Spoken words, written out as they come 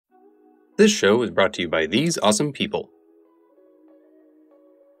This show is brought to you by these awesome people.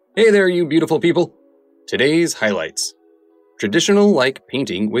 Hey there, you beautiful people! Today's highlights. Traditional like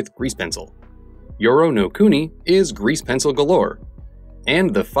painting with grease pencil. Yoru no kuni is grease pencil galore.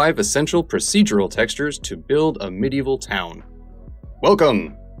 And the 5 essential procedural textures to build a medieval town.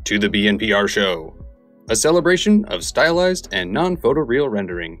 Welcome to the BNPR show, a celebration of stylized and non-photoreal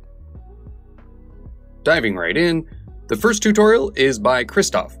rendering. Diving right in, the first tutorial is by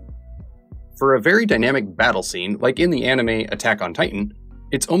Christoph. For a very dynamic battle scene, like in the anime Attack on Titan,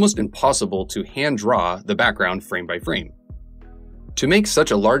 it's almost impossible to hand draw the background frame by frame. To make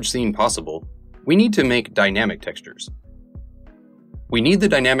such a large scene possible, we need to make dynamic textures. We need the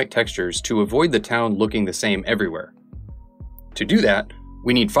dynamic textures to avoid the town looking the same everywhere. To do that,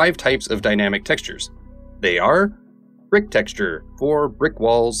 we need 5 types of dynamic textures. They are brick texture for brick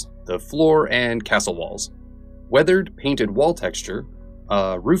walls, the floor and castle walls, weathered painted wall texture,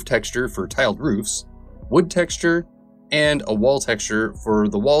 roof texture for tiled roofs, wood texture, and a wall texture for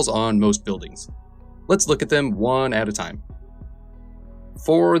the walls on most buildings. Let's look at them one at a time.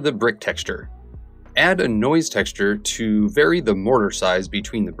 For the brick texture, add a noise texture to vary the mortar size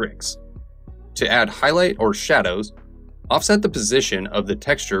between the bricks. To add highlight or shadows, offset the position of the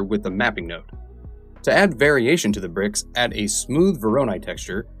texture with the mapping node. To add variation to the bricks, add a smooth Voronoi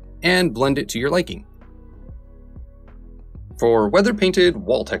texture and blend it to your liking. For weather painted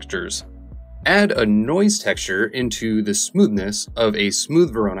wall textures, add a noise texture into the smoothness of a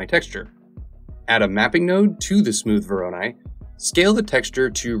smooth Voronoi texture. Add a mapping node to the smooth Voronoi, scale the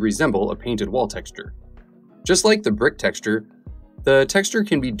texture to resemble a painted wall texture. Just like the brick texture, the texture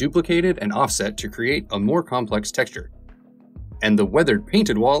can be duplicated and offset to create a more complex texture. And the weathered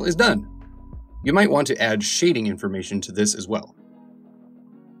painted wall is done. You might want to add shading information to this as well.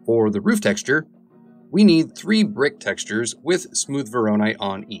 For the roof texture, we need 3 brick textures with smooth Voronoi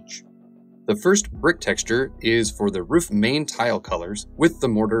on each. The first brick texture is for the roof main tile colors with the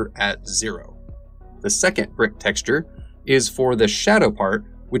mortar at 0. The second brick texture is for the shadow part,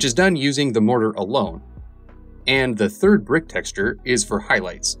 which is done using the mortar alone. And the third brick texture is for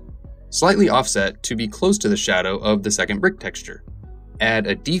highlights, slightly offset to be close to the shadow of the second brick texture. Add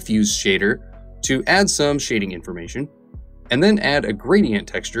a diffuse shader to add some shading information, and then add a gradient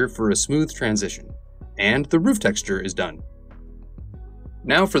texture for a smooth transition. And the roof texture is done.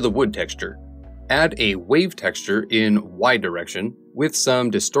 Now for the wood texture. Add a wave texture in Y direction with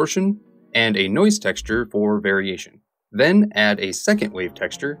some distortion and a noise texture for variation. Then add a second wave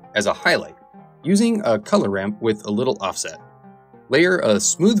texture as a highlight, using a color ramp with a little offset. Layer a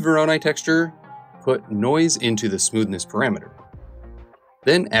smooth Voronoi texture, put noise into the smoothness parameter.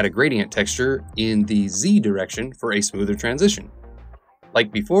 Then add a gradient texture in the Z direction for a smoother transition.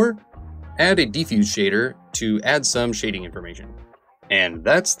 Like before, add a diffuse shader to add some shading information. And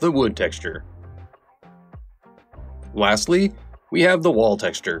that's the wood texture. Lastly, we have the wall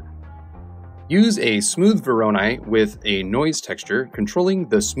texture. Use a smooth Voronoi with a noise texture controlling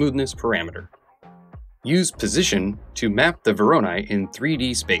the smoothness parameter. Use position to map the Voronoi in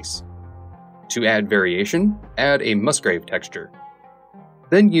 3D space. To add variation, add a Musgrave texture.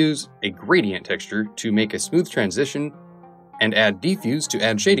 Then use a gradient texture to make a smooth transition and add diffuse to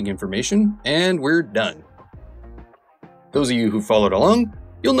add shading information, and we're done. Those of you who followed along,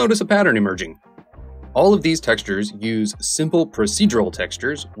 you'll notice a pattern emerging. All of these textures use simple procedural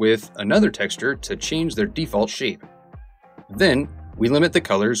textures with another texture to change their default shape. Then, we limit the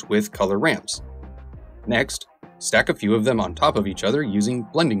colors with color ramps. Next, stack a few of them on top of each other using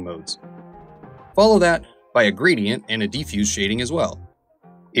blending modes. Follow that by a gradient and a diffuse shading as well.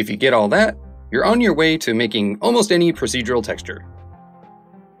 If you get all that, you're on your way to making almost any procedural texture.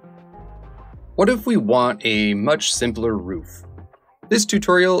 What if we want a much simpler roof? This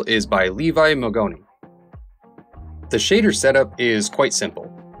tutorial is by Levi Mogoni. The shader setup is quite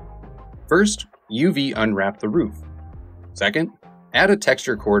simple. First, UV unwrap the roof. Second, add a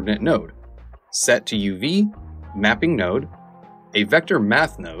texture coordinate node, set to UV, mapping node, a vector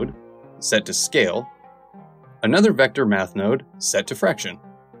math node, set to scale, another vector math node, set to fraction.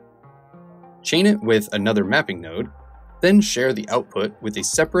 Chain it with another mapping node, then share the output with a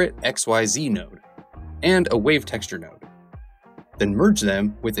separate XYZ node and a wave texture node. Then merge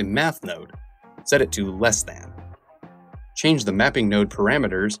them with a math node, set it to less than. Change the mapping node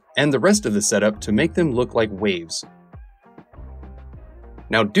parameters and the rest of the setup to make them look like waves.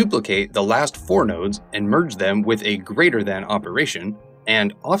 Now duplicate the last 4 nodes and merge them with a greater than operation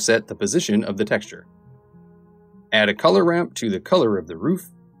and offset the position of the texture. Add a color ramp to the color of the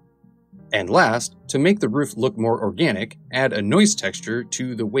roof. And last, to make the roof look more organic, add a noise texture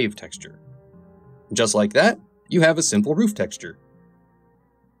to the wave texture. Just like that, you have a simple roof texture.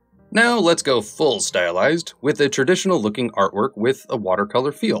 Now let's go full stylized with a traditional looking artwork with a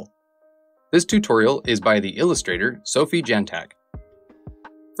watercolor feel. This tutorial is by the illustrator Sophie Jantak.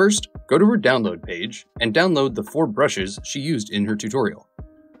 First, go to her download page and download the 4 brushes she used in her tutorial.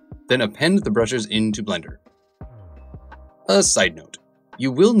 Then append the brushes into Blender. A side note, you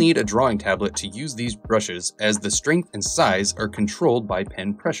will need a drawing tablet to use these brushes as the strength and size are controlled by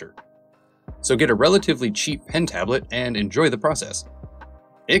pen pressure. So get a relatively cheap pen tablet and enjoy the process.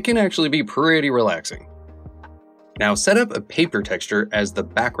 It can actually be pretty relaxing. Now set up a paper texture as the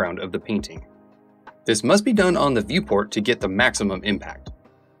background of the painting. This must be done on the viewport to get the maximum impact.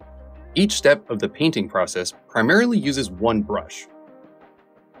 Each step of the painting process primarily uses one brush.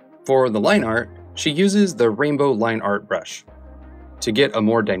 For the line art, she uses the rainbow line art brush. To get a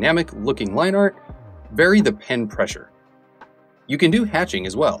more dynamic looking line art, vary the pen pressure. You can do hatching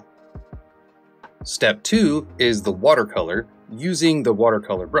as well. Step 2 is the watercolor using the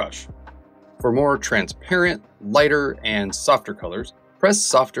watercolor brush. For more transparent, lighter, and softer colors, press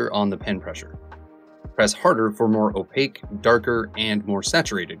softer on the pen pressure. Press harder for more opaque, darker, and more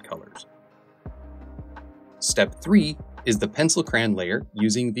saturated colors. Step 3 is the pencil crayon layer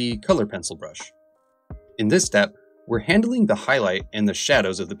using the color pencil brush. In this step, we're handling the highlight and the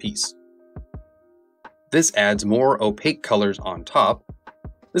shadows of the piece. This adds more opaque colors on top.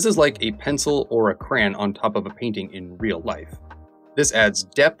 This is like a pencil or a crayon on top of a painting in real life. This adds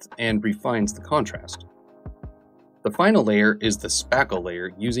depth and refines the contrast. The final layer is the spackle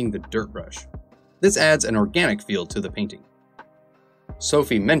layer using the dirt brush. This adds an organic feel to the painting.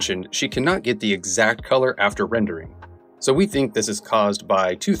 Sophie mentioned she cannot get the exact color after rendering, so we think this is caused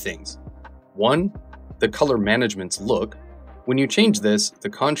by 2 things. 1, the color management's look. When you change this, the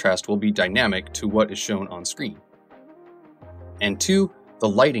contrast will be dynamic to what is shown on screen. And 2, the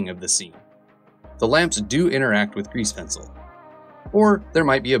lighting of the scene. The lamps do interact with grease pencil. Or there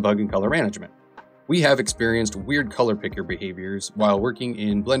might be a bug in color management. We have experienced weird color picker behaviors while working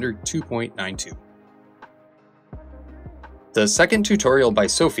in Blender 2.92. The second tutorial by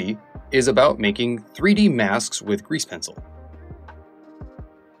Sophie is about making 3D masks with grease pencil.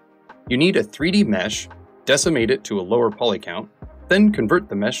 You need a 3D mesh, decimate it to a lower poly count, then convert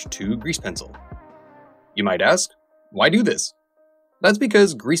the mesh to grease pencil. You might ask, why do this? That's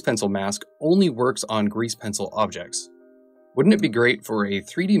because grease pencil mask only works on grease pencil objects. Wouldn't it be great for a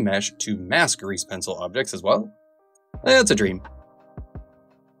 3D mesh to mask grease pencil objects as well? That's a dream.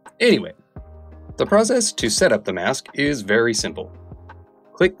 Anyway, the process to set up the mask is very simple.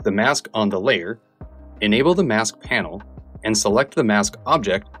 Click the mask on the layer, enable the mask panel, and select the mask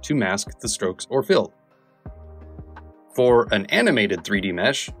object to mask the strokes or fill. For an animated 3D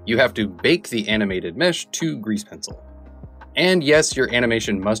mesh, you have to bake the animated mesh to grease pencil. And yes, your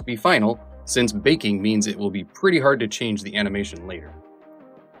animation must be final, since baking means it will be pretty hard to change the animation later.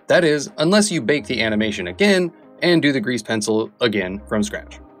 That is, unless you bake the animation again and do the grease pencil again from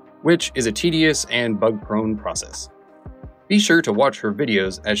scratch, which is a tedious and bug-prone process. Be sure to watch her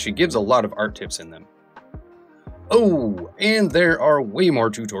videos as she gives a lot of art tips in them. Oh, and there are way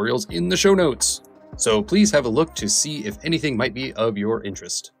more tutorials in the show notes, so please have a look to see if anything might be of your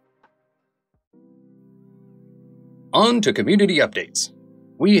interest. On to community updates.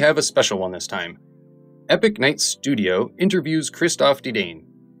 We have a special one this time. Epic Night Studio interviews Christophe Didane.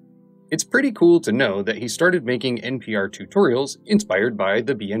 It's pretty cool to know that he started making NPR tutorials inspired by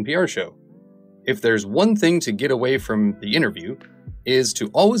the BNPR show. If there's one thing to get away from the interview, is to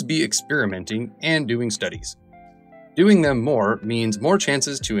always be experimenting and doing studies. Doing them more means more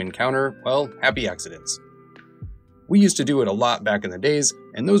chances to encounter, well, happy accidents. We used to do it a lot back in the days,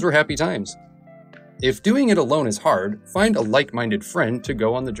 and those were happy times. If doing it alone is hard, find a like-minded friend to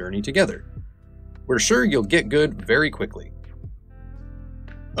go on the journey together. We're sure you'll get good very quickly.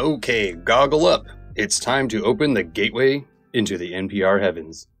 Okay, goggle up. It's time to open the gateway into the NPR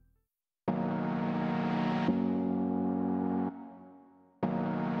heavens.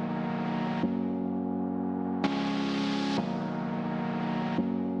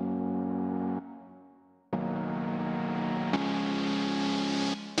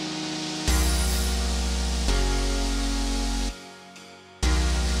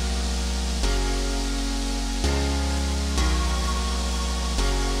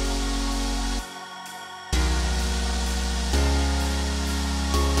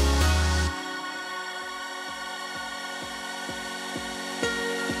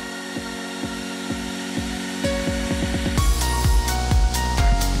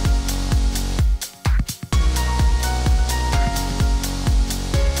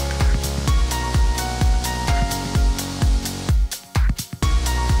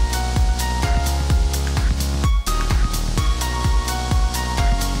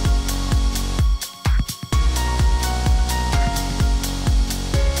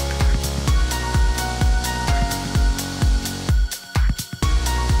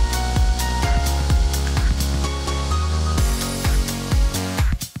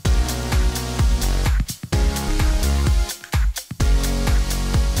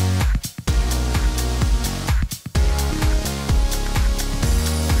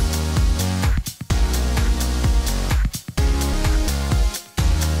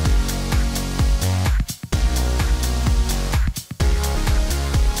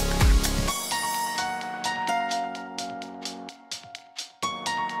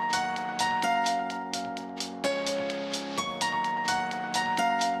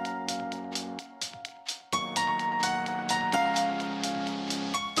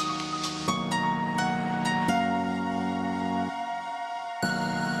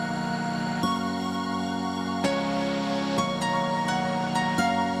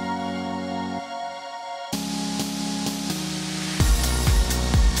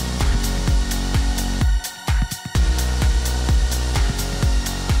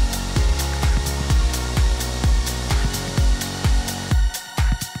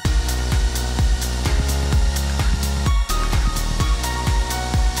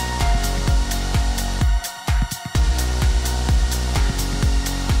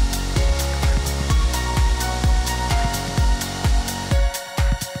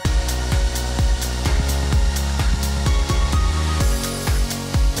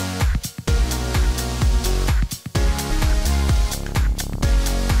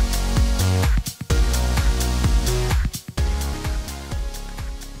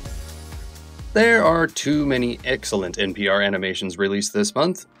 There are too many excellent NPR animations released this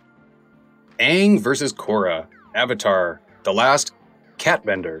month. Aang vs. Korra, Avatar, The Last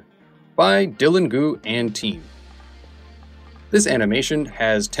Catbender by Dylan Gu and team. This animation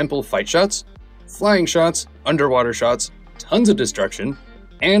has temple fight shots, flying shots, underwater shots, tons of destruction,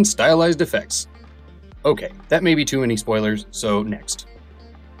 and stylized effects. Okay, that may be too many spoilers, so next.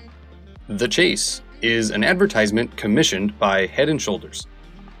 The Chase is an advertisement commissioned by Head & Shoulders.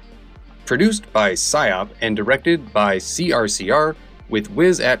 Produced by PSYOP and directed by CRCR with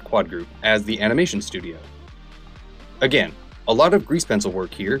Wiz at Quad Group as the animation studio. Again, a lot of grease pencil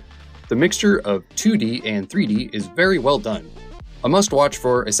work here. The mixture of 2D and 3D is very well done. A must-watch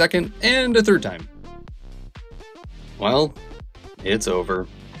for a second and a third time. Well, it's over.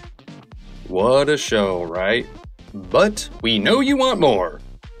 What a show, right? But we know you want more,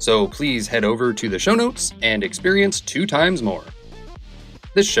 so please head over to the show notes and experience 2 times more.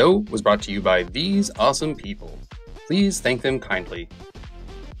 This show was brought to you by these awesome people. Please thank them kindly.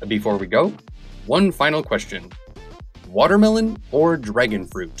 Before we go, one final question. Watermelon or dragon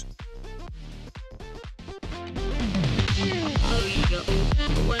fruit?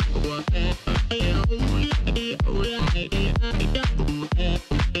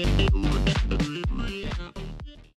 Oh,